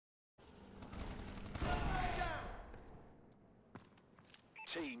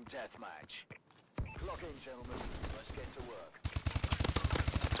Team deathmatch. Log in, gentlemen. Let's get to work.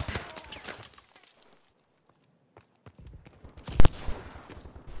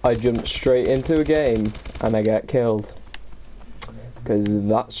 I jump straight into a game and I get killed. Because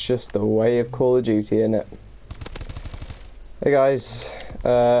that's just the way of Call of Duty, innit? Hey guys,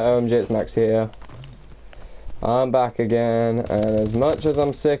 OMGitsMaxi here. I'm back again, and as much as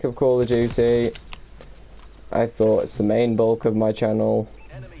I'm sick of Call of Duty, I thought it's the main bulk of my channel.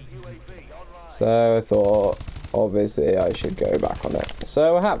 So I thought, obviously, I should go back on it.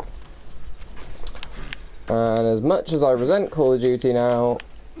 So I have. And as much as I resent Call of Duty now,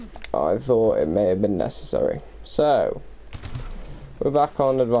 I thought it may have been necessary. So, we're back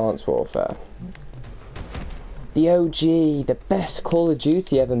on Advanced Warfare. The OG, the best Call of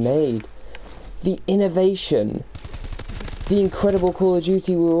Duty ever made. The innovation. The incredible Call of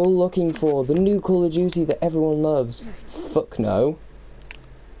Duty we were all looking for. The new Call of Duty that everyone loves. Fuck no.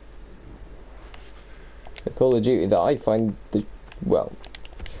 The Call of Duty that I find the, well,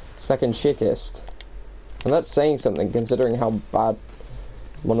 second shittest. And that's saying something considering how bad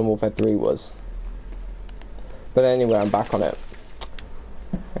Modern Warfare 3 was. But anyway, I'm back on it.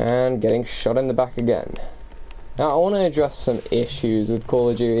 And getting shot in the back again. Now, I want to address some issues with Call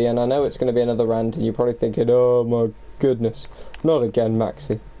of Duty, and I know it's going to be another rant, and you're probably thinking, oh my goodness, not again,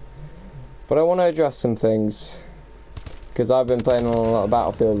 Maxi. But I want to address some things, because I've been playing on a lot of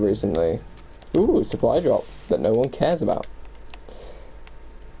Battlefield recently. Ooh, supply drop that no one cares about.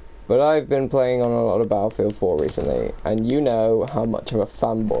 But I've been playing on a lot of Battlefield 4 recently, and you know how much of a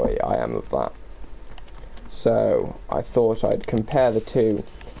fanboy I am of that. So, I thought I'd compare the two,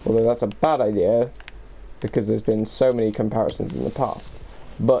 although that's a bad idea, because there's been so many comparisons in the past.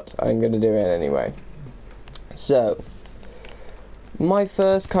 But I'm going to do it anyway. So, my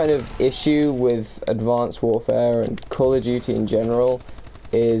first kind of issue with Advanced Warfare and Call of Duty in general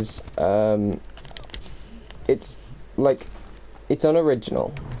is, it's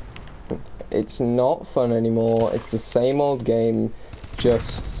unoriginal. It's not fun anymore. It's the same old game,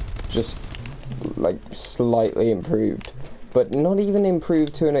 just like slightly improved. But not even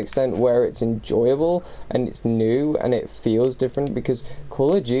improved to an extent where it's enjoyable and it's new and it feels different, because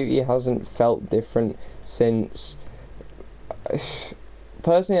Call of Duty hasn't felt different since...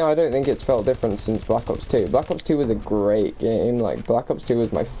 Personally, I don't think it's felt different since Black Ops 2. Black Ops 2 was a great game. Like, Black Ops 2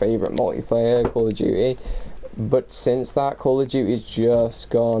 was my favourite multiplayer Call of Duty. But since that, Call of Duty's just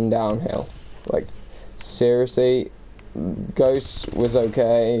gone downhill. Like, seriously, Ghosts was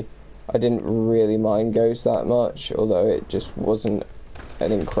okay. I didn't really mind Ghost that much, although it just wasn't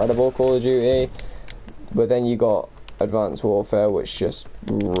an incredible Call of Duty. But then you got Advanced Warfare, which just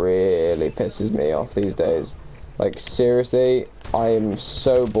really pisses me off these days. Like, seriously, I am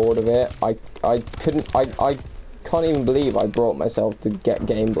so bored of it. I can't even believe I brought myself to get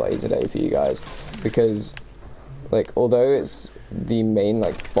gameplay today for you guys, because, like, although it's the main,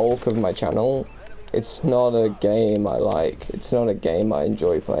 like, bulk of my channel, it's not a game I like. It's not a game I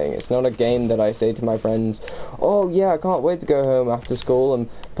enjoy playing. It's not a game that I say to my friends, oh yeah, I can't wait to go home after school and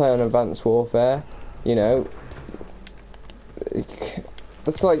play on Advanced Warfare. You know,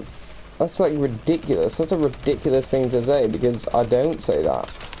 that's like ridiculous. That's a ridiculous thing to say, because I don't say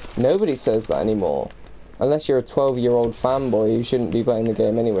that. Nobody says that anymore. Unless you're a 12-year-old fanboy who shouldn't be playing the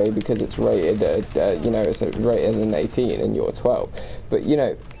game anyway because it's rated, you know, it's rated an 18 and you're 12. But, you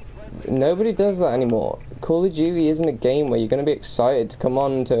know, nobody does that anymore. Call of Duty isn't a game where you're going to be excited to come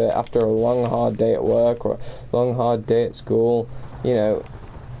on to it after a long, hard day at work or a long, hard day at school. You know,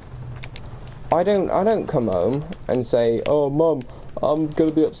 I don't come home and say, oh, Mum, I'm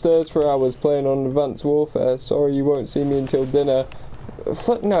going to be upstairs for hours playing on Advanced Warfare. Sorry, you won't see me until dinner.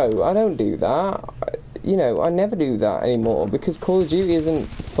 Fuck no, I don't do that. You know, I never do that anymore, because Call of Duty isn't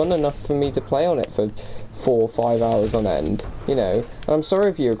fun enough for me to play on it for 4 or 5 hours on end, you know. And I'm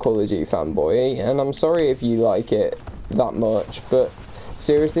sorry if you're a Call of Duty fanboy, and I'm sorry if you like it that much, but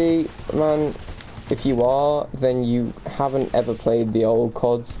seriously, man, if you are, then you haven't ever played the old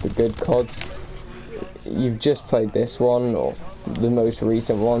CODs, the good CODs. You've just played this one, or the most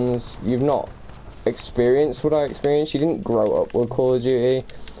recent ones. You've not experienced what I experienced. You didn't grow up with Call of Duty.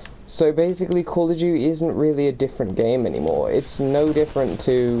 So basically, Call of Duty isn't really a different game anymore. It's no different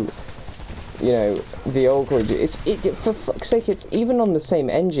to, you know, the old Call of Duty. For fuck's sake, it's even on the same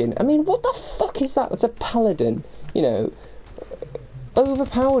engine. I mean, what the fuck is that? That's a Paladin, you know.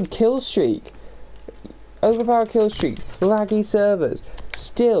 Overpowered kill streak. Overpowered kill streaks. Laggy servers.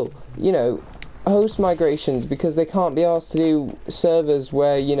 Still, you know, host migrations, because they can't be asked to do servers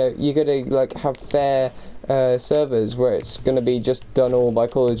where, you know, you're gonna, like, have fair servers where it's gonna be just done all by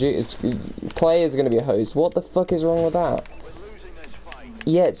Call of Duty. Players are gonna be a host. What the fuck is wrong with that?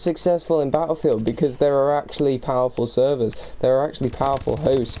 Yeah, it's successful in Battlefield because there are actually powerful servers. There are actually powerful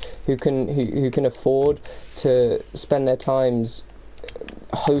hosts who can afford to spend their times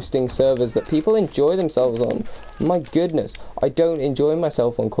hosting servers that people enjoy themselves on. My goodness, I don't enjoy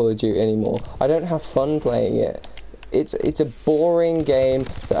myself on Call of Duty anymore. I don't have fun playing it. It's a boring game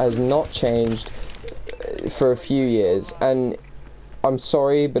that has not changed for a few years, and I'm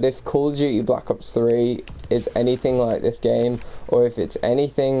sorry, but if Call of Duty Black Ops 3 is anything like this game, or if it's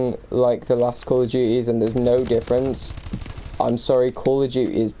anything like the last Call of Duties and there's no difference, I'm sorry, Call of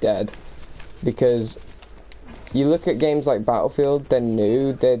Duty is dead. Because you look at games like Battlefield, they're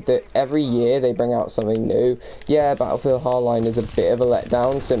new, every year they bring out something new. Yeah, Battlefield Hardline is a bit of a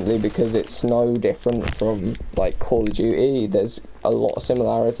letdown simply because it's no different from like Call of Duty. There's a lot of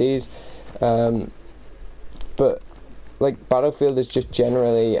similarities, but like Battlefield is just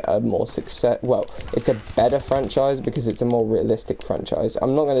generally a more it's a better franchise because it's a more realistic franchise.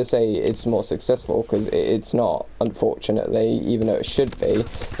 I'm not going to say it's more successful because it's not, unfortunately, even though it should be.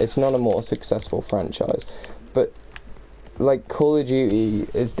 It's not a more successful franchise. But like Call of Duty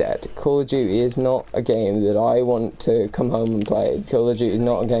is dead. Call of Duty is not a game that I want to come home and play. Call of Duty is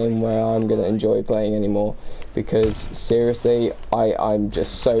not a game where I'm going to enjoy playing anymore because seriously, I'm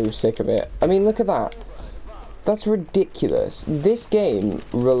just so sick of it. I mean, look at that. That's ridiculous. This game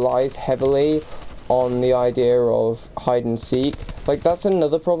relies heavily on the idea of hide and seek. Like, that's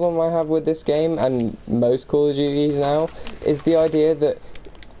another problem I have with this game and most Call of Duties now, is the idea that,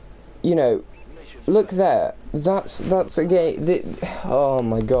 you know, look there. That's a game. Oh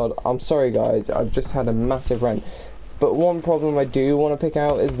my god. I'm sorry, guys. I've just had a massive rant. But one problem I do want to pick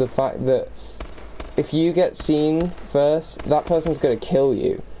out is the fact that if you get seen first, that person's going to kill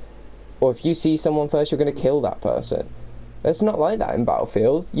you. Or if you see someone first, you're going to kill that person. It's not like that in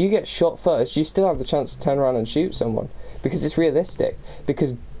Battlefield. You get shot first, you still have the chance to turn around and shoot someone. Because it's realistic.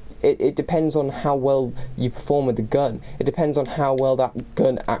 Because it depends on how well you perform with the gun. It depends on how well that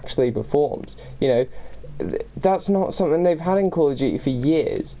gun actually performs. You know, that's not something they've had in Call of Duty for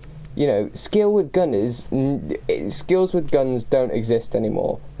years. You know, skills with guns don't exist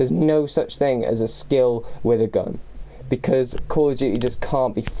anymore. There's no such thing as a skill with a gun. Because Call of Duty just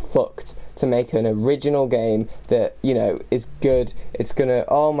can't be fucked to make an original game that, you know, is good. It's gonna,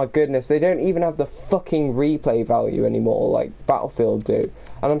 oh my goodness, they don't even have the fucking replay value anymore like Battlefield do.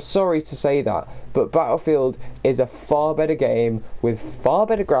 And I'm sorry to say that, but Battlefield is a far better game with far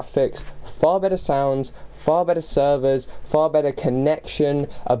better graphics, far better sounds, far better servers, far better connection,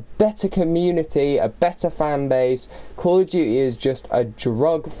 a better community, a better fan base. Call of Duty is just a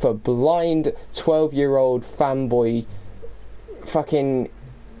drug for blind 12-year-old fanboy fucking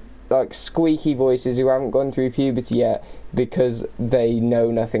like squeaky voices who haven't gone through puberty yet because they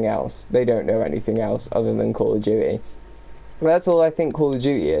know nothing else. They don't know anything else other than Call of Duty. That's all I think Call of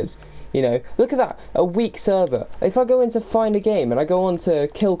Duty is. You know, look at that, a weak server. If I go in to find a game and I go on to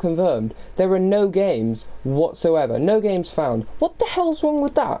kill confirmed, there are no games whatsoever. No games found. What the hell's wrong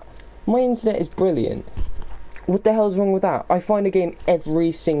with that? My internet is brilliant. What the hell's wrong with that? I find a game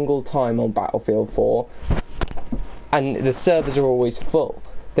every single time on Battlefield 4. And the servers are always full.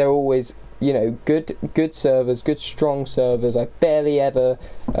 They're always, you know, good servers, good strong servers. I barely ever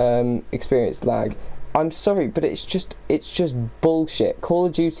experienced lag. I'm sorry, but it's just bullshit. Call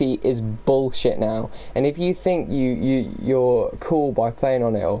of Duty is bullshit now. And if you think you're cool by playing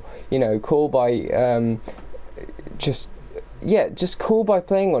on it, or you know, cool by just cool by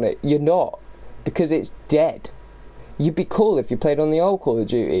playing on it, you're not, because it's dead. You'd be cool if you played on the old Call of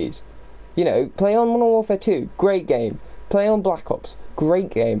Duties. You know, play on Modern Warfare 2, great game. Play on Black Ops, great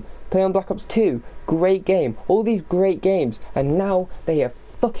game. Play on Black Ops 2, great game. All these great games, and now they have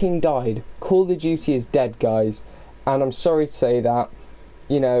fucking died. Call of Duty is dead, guys. And I'm sorry to say that.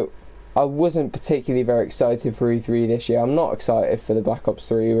 You know, I wasn't particularly very excited for E3 this year. I'm not excited for the Black Ops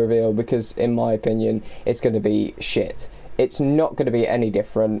 3 reveal because, in my opinion, it's going to be shit. It's not going to be any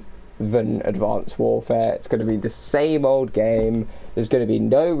different than Advanced Warfare. It's going to be the same old game. There's going to be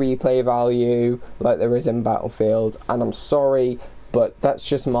no replay value like there is in Battlefield, and I'm sorry, but that's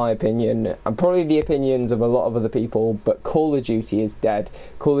just my opinion, and probably the opinions of a lot of other people. But Call of Duty is dead.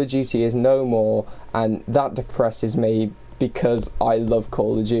 Call of Duty is no more, and that depresses me because I love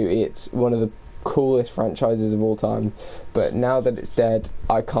Call of Duty. It's one of the coolest franchises of all time, but now that it's dead,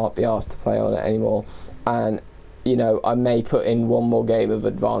 I can't be asked to play on it anymore. And you know, I may put in one more game of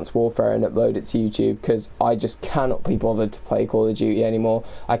Advanced Warfare and upload it to YouTube, because I just cannot be bothered to play Call of Duty anymore.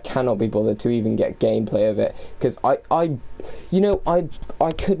 I cannot be bothered to even get gameplay of it, because I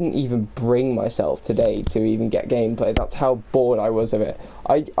couldn't even bring myself today to even get gameplay. That's how bored I was of it.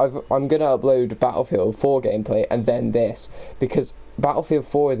 I'm gonna upload Battlefield 4 gameplay and then this, because Battlefield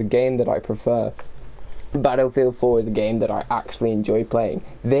 4 is a game that I prefer. Battlefield 4 is a game that I actually enjoy playing.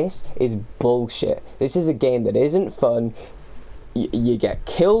 This is bullshit. This is a game that isn't fun. You get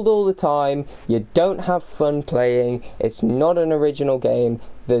killed all the time. You don't have fun playing. It's not an original game.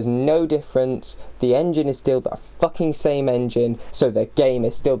 There's no difference. The engine is still the fucking same engine, so the game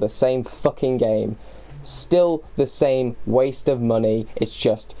is still the same fucking game. Still the same waste of money. It's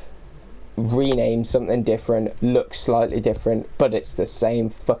just rename something different, looks slightly different, but it's the same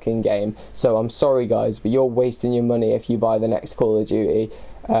fucking game. So I'm sorry guys, but you're wasting your money if you buy the next Call of Duty.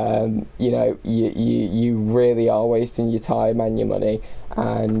 You know, you really are wasting your time and your money,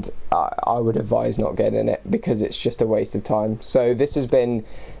 and I would advise not getting it, because it's just a waste of time. So this has been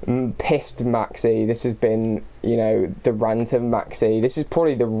Pissed Maxi. This has been, you know, the rant of Maxi. This is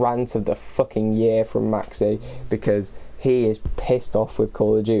probably the rant of the fucking year from Maxi, because he is pissed off with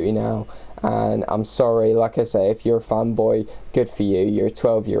Call of Duty now. And I'm sorry, like I say, if you're a fanboy, good for you. You're a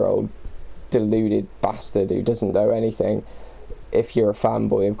 12-year-old deluded bastard who doesn't know anything if you're a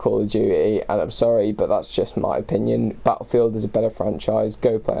fanboy of Call of Duty, and I'm sorry, but that's just my opinion. Battlefield is a better franchise.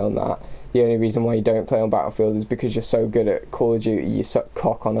 Go play on that. The only reason why you don't play on Battlefield is because you're so good at Call of Duty, you suck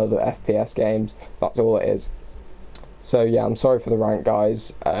cock on other FPS games. That's all it is. So yeah, I'm sorry for the rant,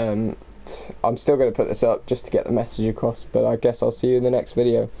 guys. I'm still going to put this up just to get the message across, but I guess I'll see you in the next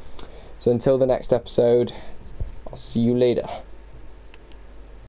video. So until the next episode, I'll see you later.